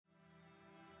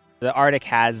The Arctic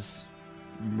has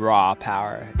raw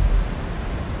power.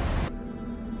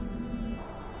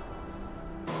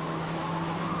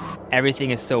 Everything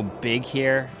is so big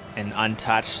here and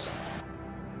untouched.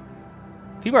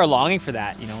 People are longing for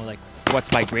that, you know, like,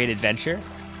 what's my great adventure?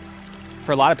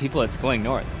 For a lot of people, it's going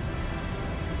north.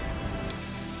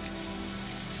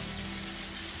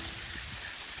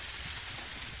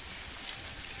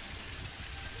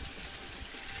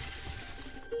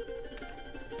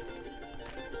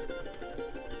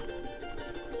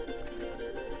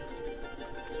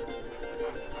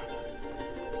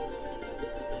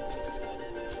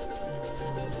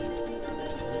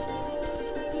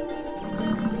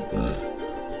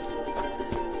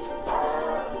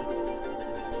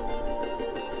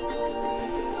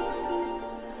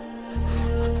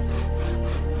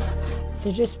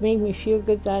 It just made me feel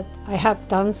good that I have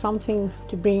done something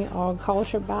to bring our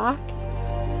culture back.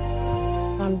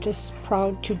 I'm just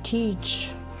proud to teach.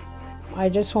 I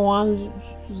just want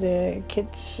the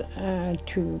kids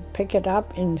to pick it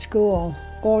up in school,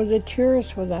 or the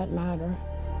tourists for that matter.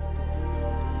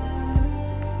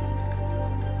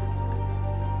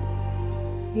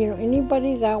 You know,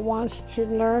 anybody that wants to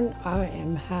learn, I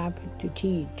am happy to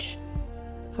teach.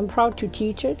 I'm proud to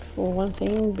teach it, for one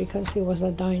thing, because it was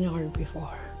a dying art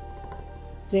before.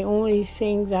 The only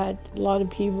thing that a lot of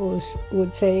people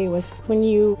would say was when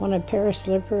you want a pair of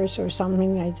slippers or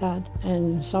something like that,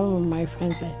 and some of my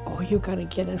friends said, oh, you gotta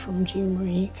get it from Jean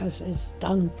Marie because it's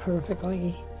done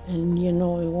perfectly and you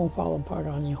know it won't fall apart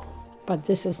on you. But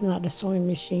this is not a sewing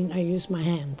machine, I use my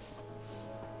hands.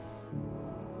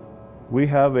 We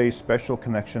have a special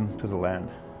connection to the land,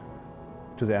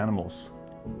 to the animals,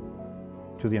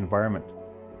 to the environment.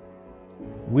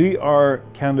 We are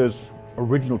Canada's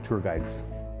original tour guides.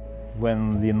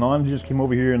 When the non-Indigenous came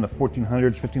over here in the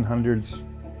 1400s, 1500s,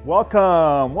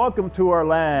 welcome to our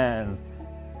land.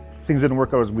 Things didn't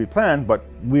work out as we planned, but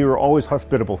we were always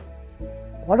hospitable.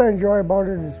 What I enjoy about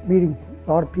it is meeting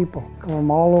a lot of people from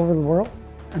all over the world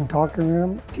and talking to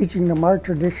them, teaching them our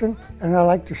tradition, and I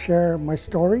like to share my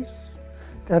stories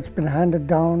that's been handed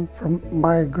down from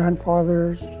my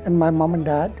grandfathers and my mom and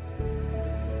dad.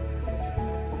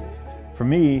 For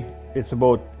me, it's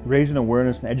about raising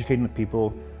awareness and educating the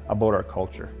people about our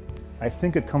culture. I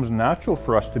think it comes natural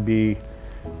for us to be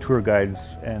tour guides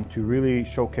and to really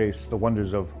showcase the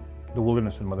wonders of the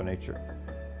wilderness and Mother Nature.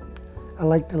 I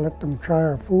like to let them try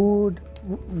our food.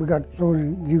 We got so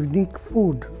unique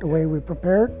food, the way we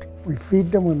prepare it. We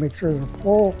feed them, we make sure they're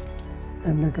full,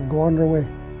 and they can go on their way.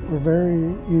 We're very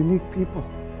unique people,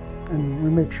 and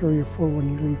we make sure you're full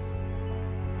when you leave.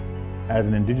 As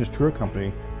an Indigenous tour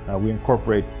company, we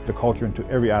incorporate the culture into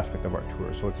every aspect of our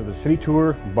tour. So it's a city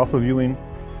tour, buffalo viewing,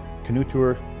 canoe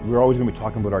tour. We're always going to be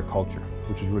talking about our culture,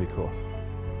 which is really cool.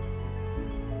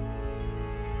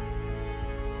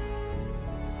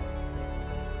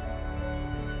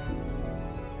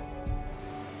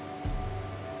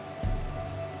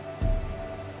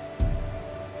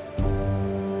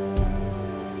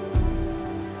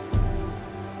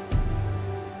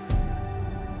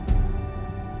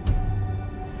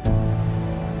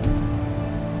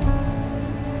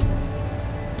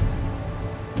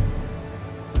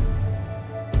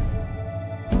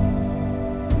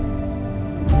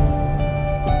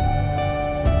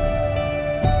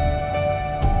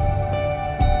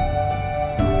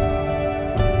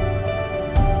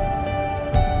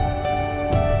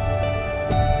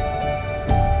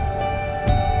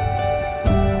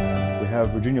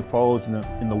 Virginia Falls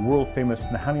in the world-famous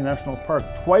Nahanni National Park,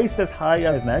 twice as high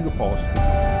as Niagara Falls.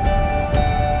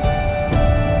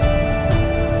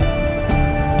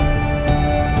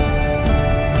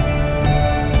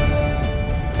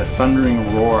 The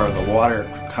thundering roar of the water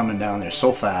coming down there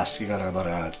so fast, you got about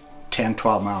a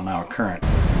 10-12 mile an hour current.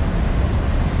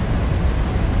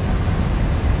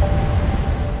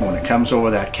 When it comes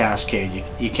over that cascade,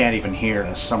 you can't even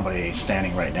hear somebody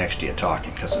standing right next to you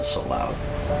talking because it's so loud.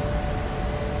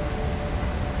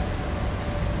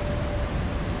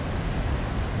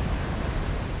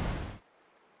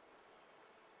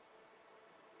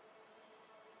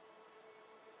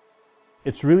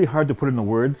 It's really hard to put into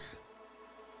words.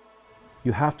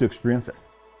 You have to experience it.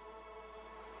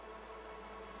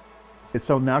 It's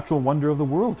a natural wonder of the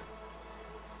world.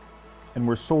 And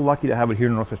we're so lucky to have it here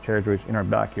in the Northwest Territories in our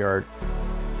backyard.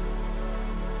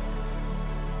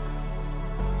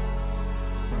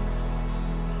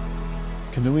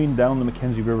 Canoeing down the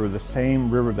Mackenzie River, the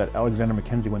same river that Alexander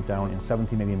Mackenzie went down in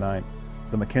 1789.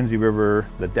 The Mackenzie River,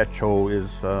 the Decho,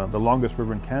 is the longest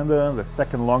river in Canada, the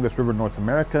second longest river in North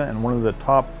America, and one of the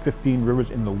top 15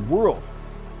 rivers in the world.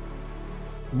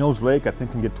 Mills Lake, I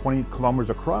think, can get 20 kilometers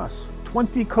across.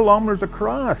 20 kilometers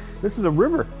across. This is a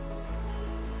river.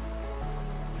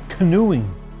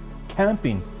 Canoeing,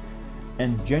 camping,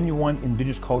 and genuine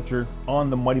Indigenous culture on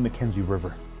the mighty Mackenzie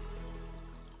River.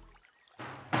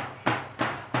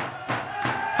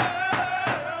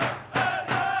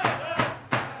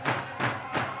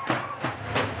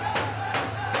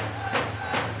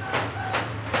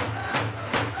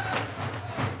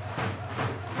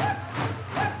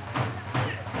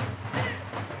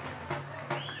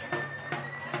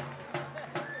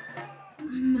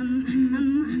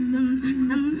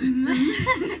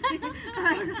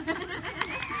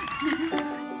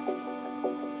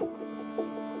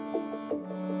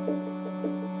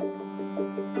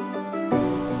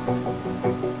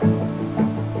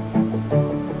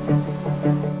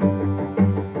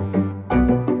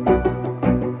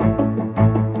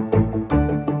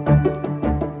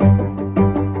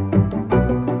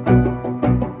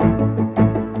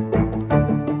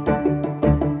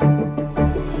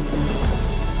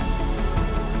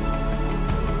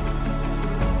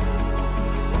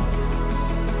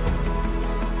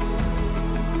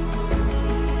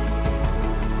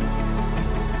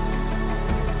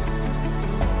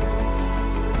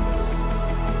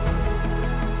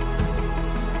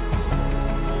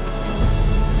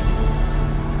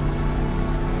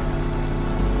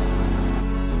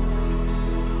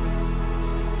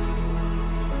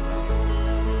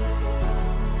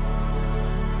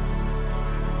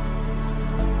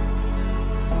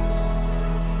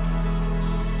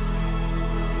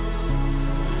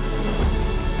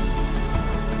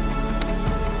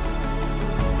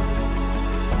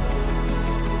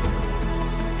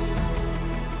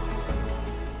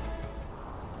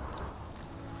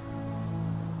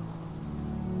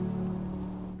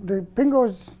 The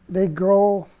pingos, they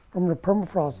grow from the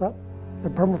permafrost up. The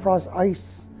permafrost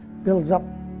ice builds up.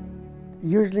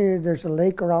 Usually there's a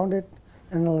lake around it,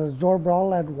 and it'll absorb all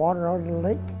that water out of the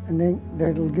lake, and then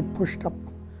it'll get pushed up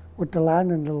with the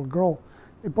land and it'll grow.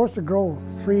 It's supposed to grow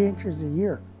 3 inches a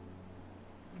year.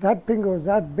 If that pingo is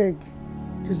that big,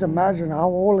 just imagine how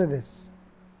old it is.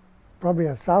 Probably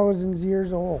 1,000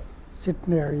 years old,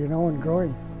 sitting there, you know, and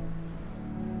growing.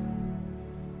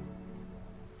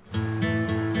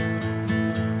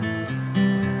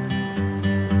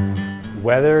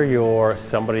 Whether you're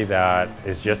somebody that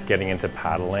is just getting into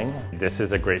paddling, this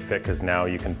is a great fit because now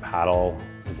you can paddle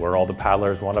where all the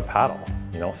paddlers want to paddle.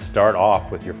 You know, start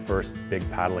off with your first big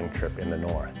paddling trip in the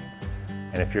north.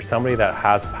 And if you're somebody that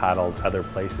has paddled other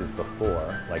places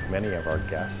before, like many of our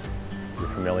guests, you're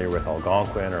familiar with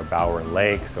Algonquin or Bowen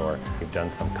Lakes, or you've done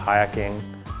some kayaking,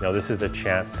 you know, this is a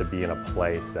chance to be in a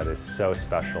place that is so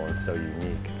special and so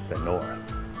unique. It's the north.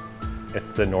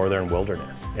 It's the northern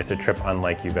wilderness. It's a trip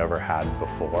unlike you've ever had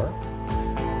before.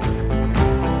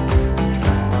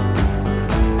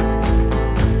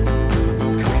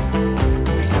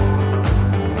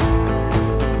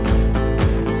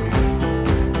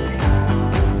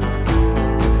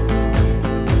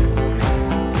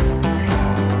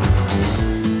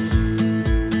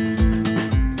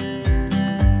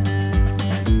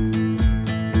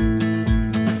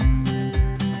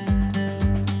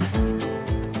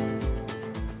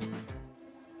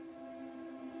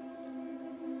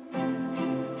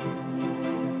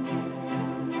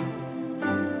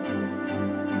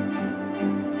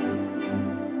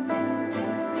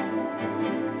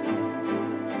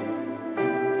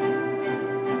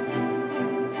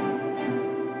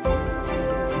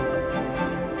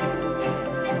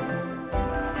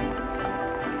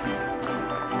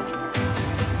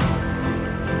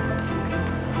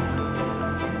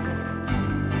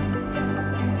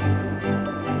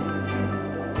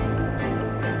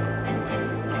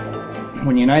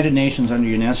 When United Nations under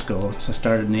UNESCO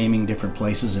started naming different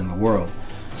places in the world,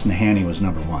 Nahanni was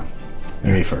 #1,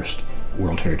 very first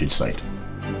World Heritage Site.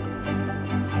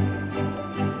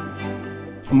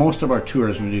 Most of our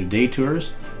tours, when we do day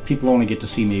tours, people only get to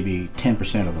see maybe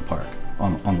 10% of the park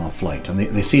on the flight. And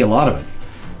they see a lot of it,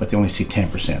 but they only see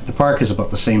 10%. The park is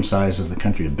about the same size as the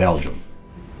country of Belgium.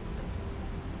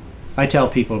 I tell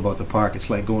people about the park, it's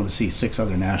like going to see 6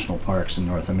 other national parks in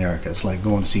North America. It's like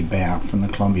going to see Banff from the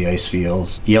Columbia Ice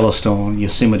Fields, Yellowstone,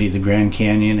 Yosemite, the Grand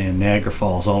Canyon, and Niagara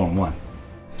Falls all in one.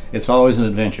 It's always an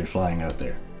adventure flying out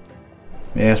there.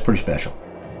 Yeah, it's pretty special.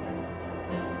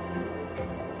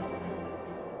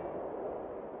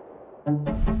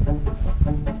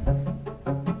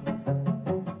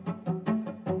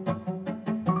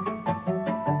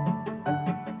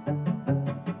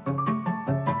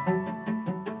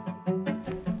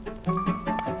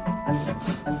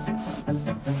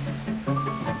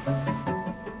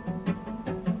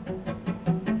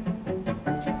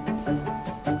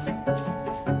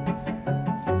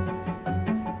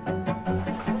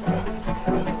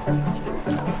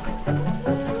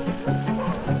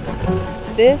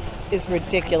 This is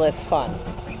ridiculous fun.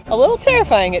 A little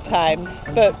terrifying at times,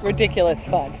 but ridiculous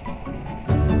fun.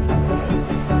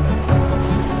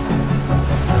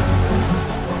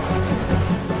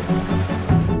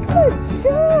 Good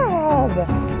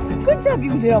job! Good job,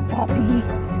 you little puppy.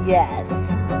 Yes.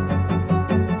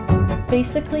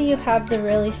 Basically, you have the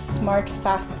really smart,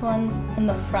 fast ones in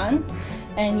the front,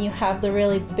 and you have the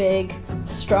really big,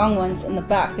 strong ones in the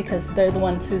back because they're the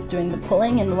ones who's doing the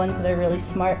pulling, and the ones that are really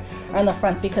smart are in the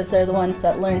front because they're the ones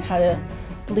that learn how to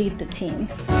lead the team.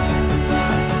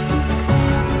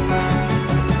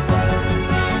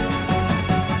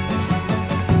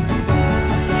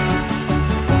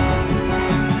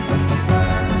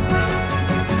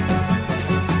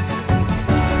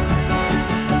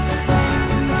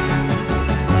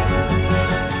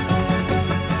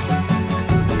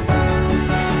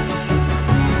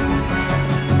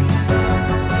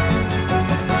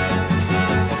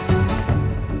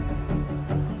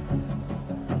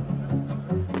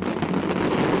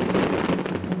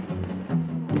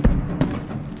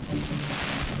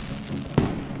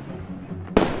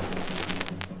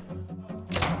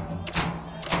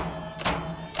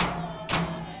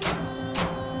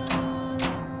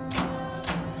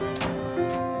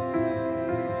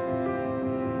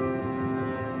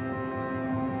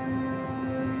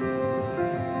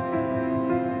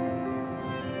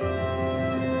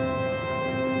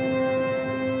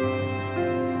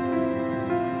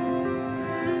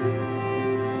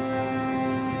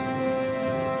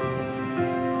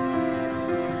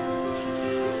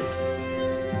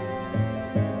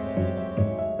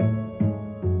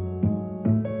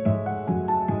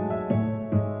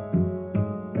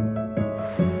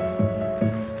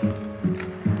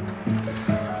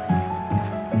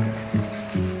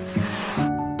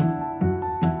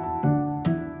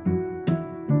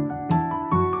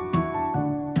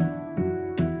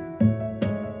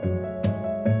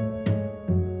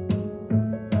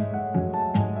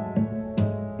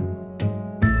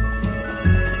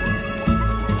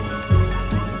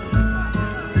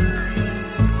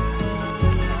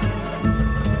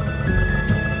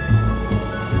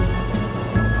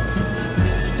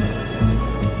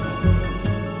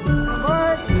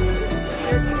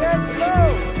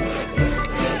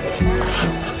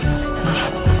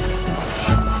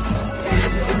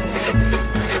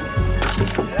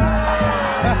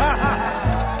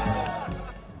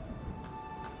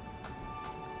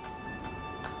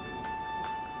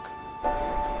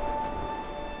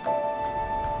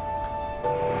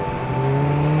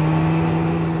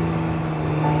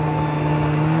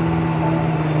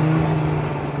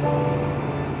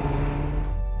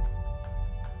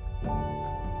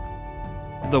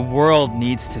 The world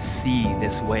needs to see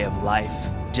this way of life,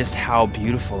 just how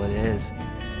beautiful it is.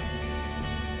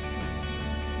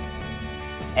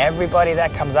 Everybody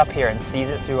that comes up here and sees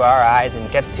it through our eyes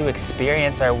and gets to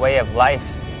experience our way of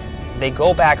life, they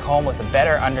go back home with a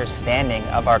better understanding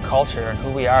of our culture and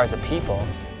who we are as a people.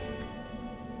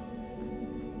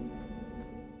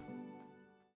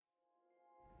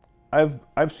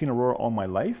 I've seen Aurora all my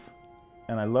life,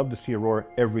 and I love to see Aurora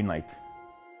every night.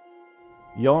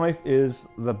 Yellowknife is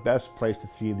the best place to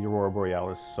see the Aurora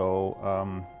Borealis. So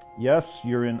yes,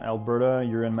 you're in Alberta,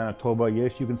 you're in Manitoba.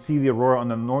 Yes, you can see the Aurora on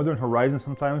the northern horizon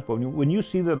sometimes, but when you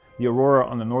see the Aurora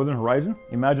on the northern horizon,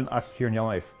 imagine us here in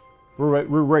Yellowknife. We're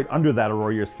right under that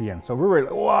Aurora you're seeing. So we're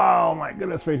right, wow, my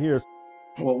goodness, right here.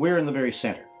 Well, we're in the very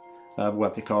center of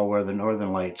what they call where the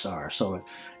northern lights are. So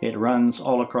it runs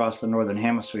all across the northern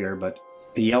hemisphere, but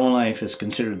the Yellowknife is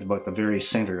considered about the very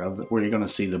center of where you're going to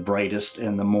see the brightest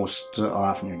and the most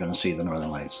often you're going to see the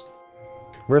northern lights.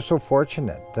 We're so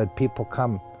fortunate that people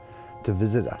come to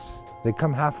visit us. They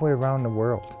come halfway around the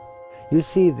world. You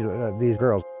see these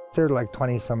girls, they're like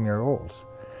 20-some-year-olds.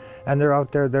 And they're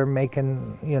out there, they're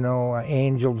making,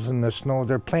 angels in the snow.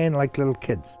 They're playing like little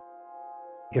kids.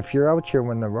 If you're out here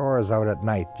when the Aurora's out at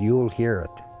night, you'll hear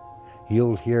it.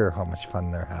 You'll hear how much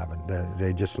fun they're having.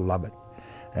 They just love it.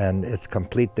 And it's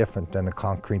complete different than the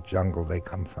concrete jungle they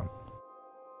come from.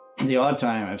 The odd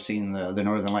time I've seen the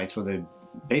northern lights where they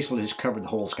basically just covered the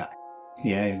whole sky.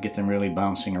 Yeah, you get them really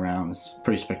bouncing around. It's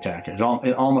pretty spectacular.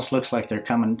 It almost looks like they're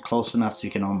coming close enough so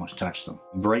you can almost touch them.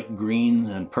 Bright greens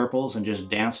and purples and just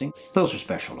dancing. Those are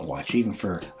special to watch, even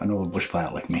for an old bush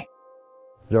pilot like me.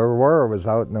 The Aurora was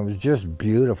out and it was just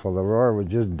beautiful. The Aurora was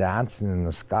just dancing in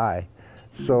the sky.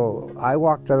 So I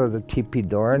walked out of the teepee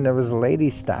door and there was a lady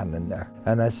standing there.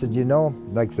 And I said,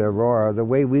 like the Aurora, the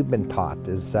way we've been taught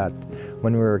is that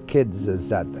when we were kids is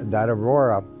that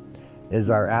Aurora is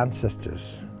our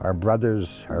ancestors, our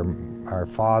brothers, our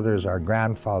fathers, our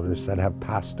grandfathers that have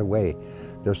passed away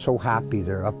They're so happy,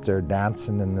 they're up there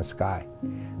dancing in the sky.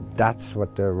 That's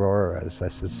what the Aurora is. I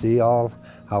said, see all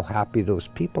how happy those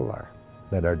people are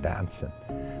that are dancing.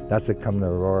 That's how come the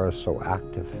Aurora is so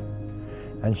active.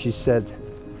 And she said,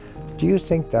 do you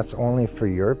think that's only for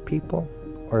your people,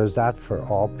 or is that for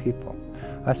all people?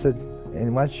 I said,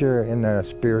 and once you're in the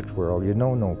spirit world, you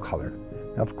know no color.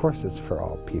 Now, of course it's for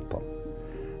all people.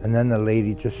 And then the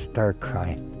lady just started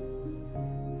crying.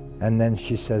 And then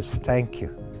she says, thank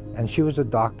you. And she was a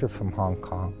doctor from Hong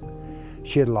Kong.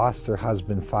 She had lost her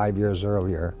husband 5 years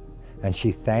earlier, and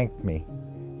she thanked me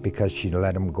because she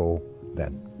let him go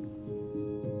then.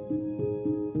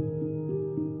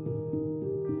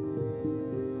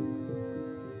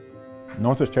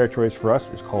 Northwest Territories for us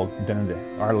is called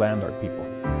Denende, our land, our people.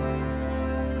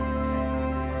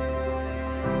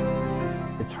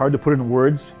 It's hard to put in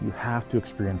words, you have to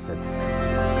experience it.